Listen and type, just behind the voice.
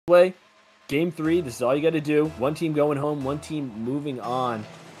Play. Game 3. This is all you got to do. One team going home. One team moving on.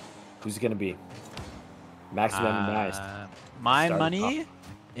 Who's it going to be? Maximum and Nice. My money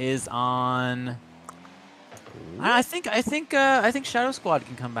is on. I think Shadow Squad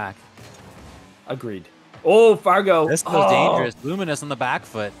can come back. Agreed. Oh, Fargo. This was dangerous. Luminous on the back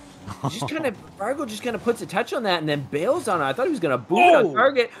foot. Fargo just kind of puts a touch on that and then bails on it. I thought he was going to boot it on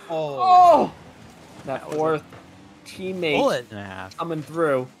target. Oh. That fourth teammate coming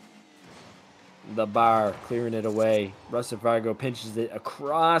through. The bar, clearing it away. Rusted Fargo pinches it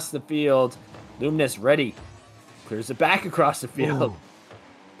across the field. Luminous ready. Clears it back across the field.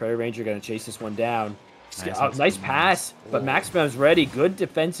 Prairie Ranger going to chase this one down. Nice pass, but Maximum's ready. Good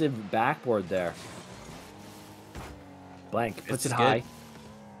defensive backboard there. Blank puts it high.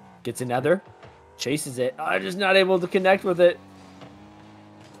 Gets another. Chases it. Just not able to connect with it.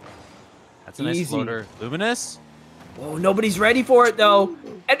 That's a nice floater. Luminous. Oh, nobody's ready for it, though.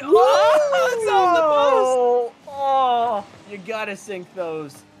 And it's on the post. Oh, you got to sink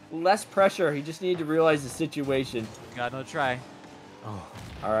those. Less pressure. He just needed to realize the situation. Got another try. Oh,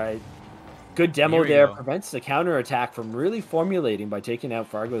 all right. Good demo there. Prevents the counterattack from really formulating by taking out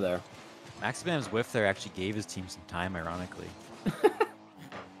Fargo there. Maximum's whiff there actually gave his team some time, ironically.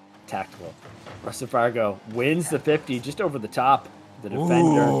 Tactical. Rusted Fargo wins the 50 just over the top. The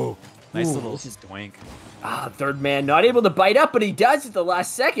defender. Nice little doink. Third man not able to bite up, but he does at the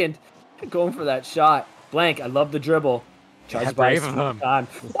last second. Going for that shot. Blank, I love the dribble. Tries to buy some time.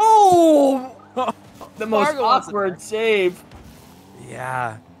 Oh! The most awkward save.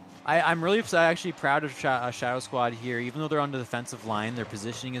 Yeah. I'm really actually proud of Shadow Squad here. Even though they're on the defensive line, their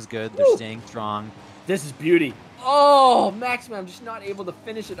positioning is good. They're staying strong. This is beauty. Oh, Maximum just not able to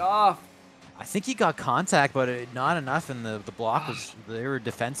finish it off. I think he got contact, but not enough, and the block was, they were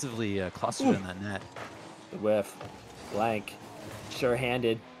defensively clustered in that net. The whiff. Blank.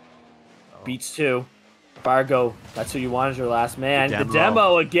 Sure-handed. Beats 2. Fargo, that's who you want as your last man. The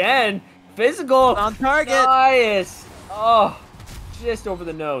demo again. Physical. On target. Nice. Oh, just over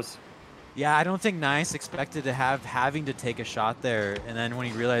the nose. Yeah, I don't think Nice expected to having to take a shot there, and then when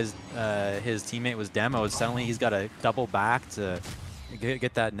he realized his teammate was demoed, suddenly he's got to double back to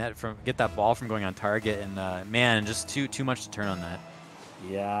get that ball from going on target, and man, just too much to turn on that.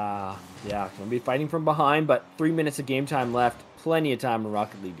 Yeah, gonna be fighting from behind, but 3 minutes of game time left. Plenty of time in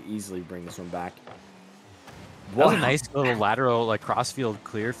Rocket League to easily bring this one back. That was a nice little lateral, like crossfield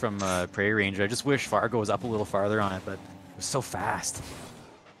clear from Prairie Ranger. I just wish Fargo was up a little farther on it, but it was so fast.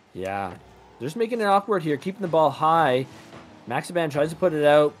 Yeah, they're just making it awkward here, keeping the ball high. Maximum tries to put it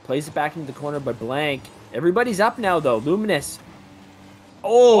out, plays it back into the corner by Blank. Everybody's up now, though. Luminous.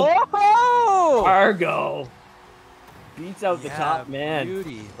 Oh! Fargo. Beats out the top man.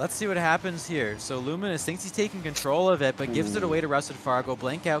 Beauty. Let's see what happens here. So Luminous thinks he's taking control of it, but gives it away to Rusted Fargo.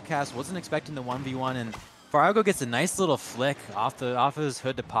 Blank Outcast wasn't expecting the 1v1, and Fargo gets a nice little flick off of his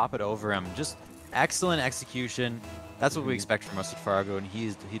hood to pop it over him. Just excellent execution. That's what we expect from Rusted Fargo, and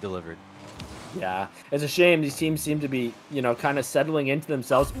he delivered. Yeah, it's a shame these teams seem to be, kind of settling into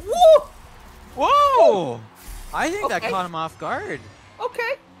themselves. Woo! Whoa! I think that caught him off guard.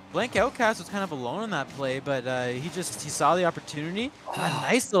 Okay. Blank Outcast was kind of alone in that play, but he saw the opportunity. A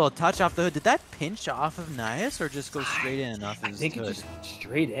nice little touch off the hood. Did that pinch off of Nias or just go straight in off his hood? I think it just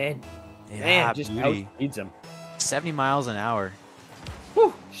straight in. Yeah, man, just outleads him. 70 miles an hour.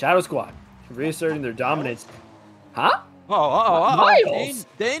 Whew. Shadow Squad reasserting their dominance. Huh? Miles.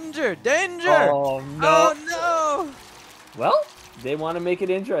 Danger! Oh, no. Oh, no! Well, they want to make it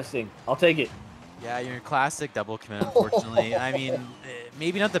interesting. I'll take it. Yeah, you're a classic double commit, unfortunately. I mean,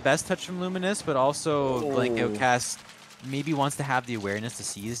 maybe not the best touch from Luminous, but also Blank Outcast maybe wants to have the awareness to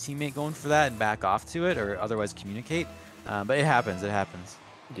see his teammate going for that and back off to it or otherwise communicate. But it happens.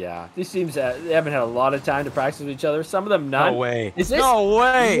 Yeah, these teams, they haven't had a lot of time to practice with each other. Some of them none. No way. No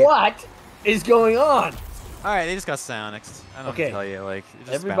way. What is going on? All right, they just got Psionics. I don't know what to tell you. Like, it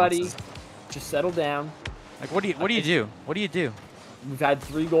just everybody, bounces. just settle down. Like, what do you do? What do you do? We've had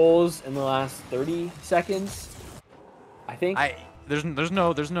 3 goals in the last 30 seconds. I think. There's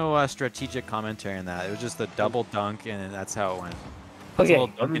no strategic commentary on that. It was just a double dunk, and that's how it went.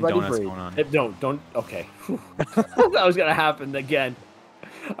 Okay, everybody breathe. Going on. Don't. Okay. That was gonna happen again.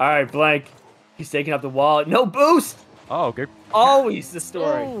 All right, Blank. He's taking up the wall. No boost. Oh, good. Always the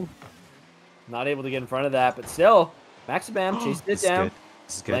story. Oh. Not able to get in front of that, but still, Maximum chases it down.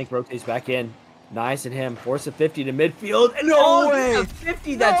 Blank rotates back in. Nice at him. Force a 50 to midfield. And no way.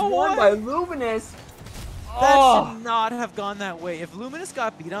 50 that's won by Luminous. That should not have gone that way. If Luminous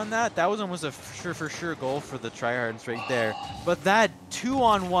got beat on that, that was almost a for sure goal for the triHARDents right there. But that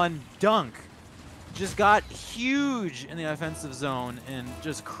 2-on-1 dunk just got huge in the offensive zone and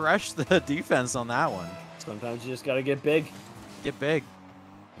just crushed the defense on that one. Sometimes you just got to get big. Get big.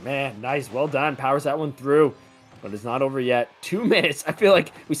 Man, nice. Well done. Powers that one through. But it's not over yet. 2 minutes. I feel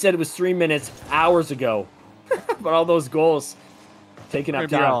like we said it was 3 minutes hours ago. But all those goals taking up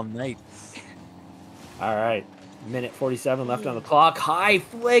time. All night. All right. Minute 47 left on the clock. High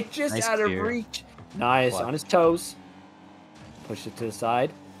flick just Nice out of clear. reach. Nice. On his toes. Push it to the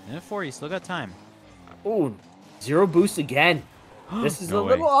side. Minute 40. Still got time. Ooh. 0 boost again. This is No a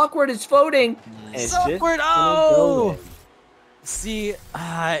little awkward. It's floating. And It's it's awkward. just Oh! See,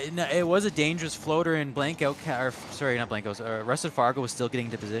 no, it was a dangerous floater, and blank out, or sorry, not blank out. Rusted Fargo was still getting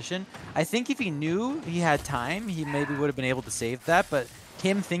into position. I think if he knew he had time, he maybe would have been able to save that. But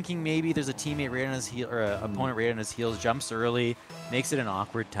him thinking maybe there's a teammate right on his heel or an opponent right on his heels, jumps early, makes it an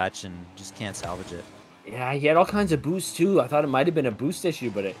awkward touch, and just can't salvage it. Yeah, he had all kinds of boosts too. I thought it might have been a boost issue,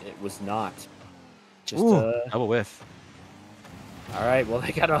 but it was not. Just double whiff. All right, well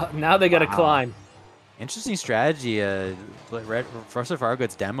now they gotta climb. Interesting strategy. Rusted Fargo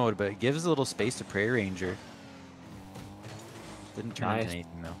gets demoed, but it gives a little space to Prairie Ranger. Didn't turn into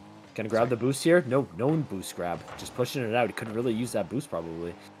anything though. Gonna grab the boost here? No boost grab. Just pushing it out. He couldn't really use that boost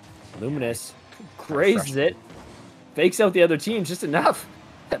probably. Luminous grazes it. Fakes out the other team just enough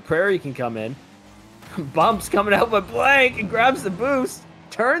that Prairie can come in. Bumps coming out with blank and grabs the boost.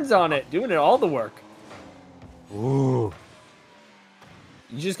 Turns on it, doing it all the work. Ooh.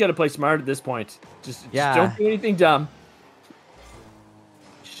 You just gotta play smart at this point. Just don't do anything dumb.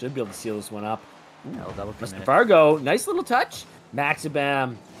 Should be able to seal this one up. Mr. Fargo, nice little touch.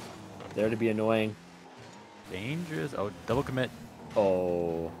 Maxibam. There to be annoying. Dangerous. Oh, double commit.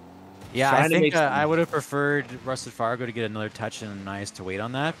 Oh. Yeah, I think I would have preferred Rusted Fargo to get another touch and Nice to wait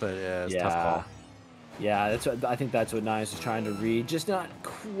on that, but it's a tough call. Yeah, I think that's what Nice is trying to read. Just not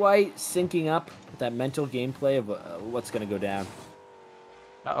quite syncing up with that mental gameplay of what's going to go down.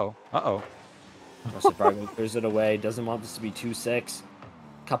 Uh-oh. Uh-oh. Rusted Fargo clears it away. Doesn't want this to be 2-6.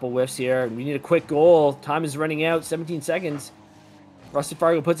 Couple whiffs here. We need a quick goal. Time is running out. 17 seconds. Rusted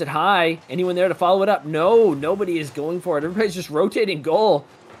Fargo puts it high. Anyone there to follow it up? No, nobody is going for it. Everybody's just rotating goal.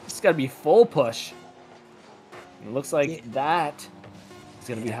 It's got to be full push. And it looks like that is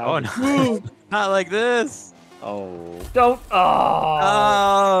going to be how. Oh, no. Not like this. Oh. Don't.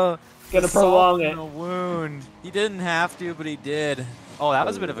 Oh. Going to prolong it. A wound. He didn't have to, but he did. Oh, that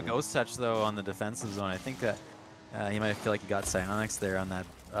was a bit of a ghost touch, though, on the defensive zone. I think that he might feel like he got psionics there on that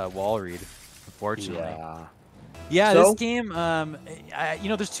wall read, unfortunately. Yeah, this game, you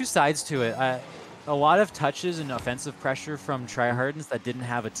know, there's two sides to it. A lot of touches and offensive pressure from triHARDents that didn't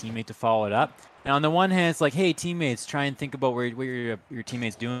have a teammate to follow it up. And on the one hand, it's like, hey, teammates, try and think about what your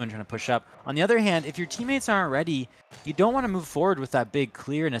teammate's doing, trying to push up. On the other hand, if your teammates aren't ready, you don't want to move forward with that big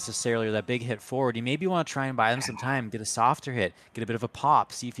clear necessarily, or that big hit forward. You maybe want to try and buy them some time, get a softer hit, get a bit of a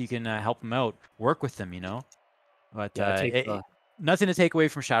pop, see if you can help them out, work with them, you know? But nothing to take away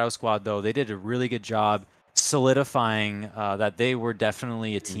from Shadow Squad, though. They did a really good job solidifying that they were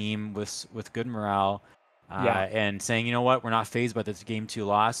definitely a team with good morale. And saying, you know what, we're not phased by this game 2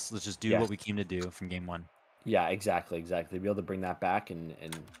 loss. Let's just do what we came to do from game 1. Yeah, exactly. Be able to bring that back and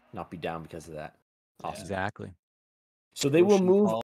not be down because of that. Awesome. Exactly. So they will move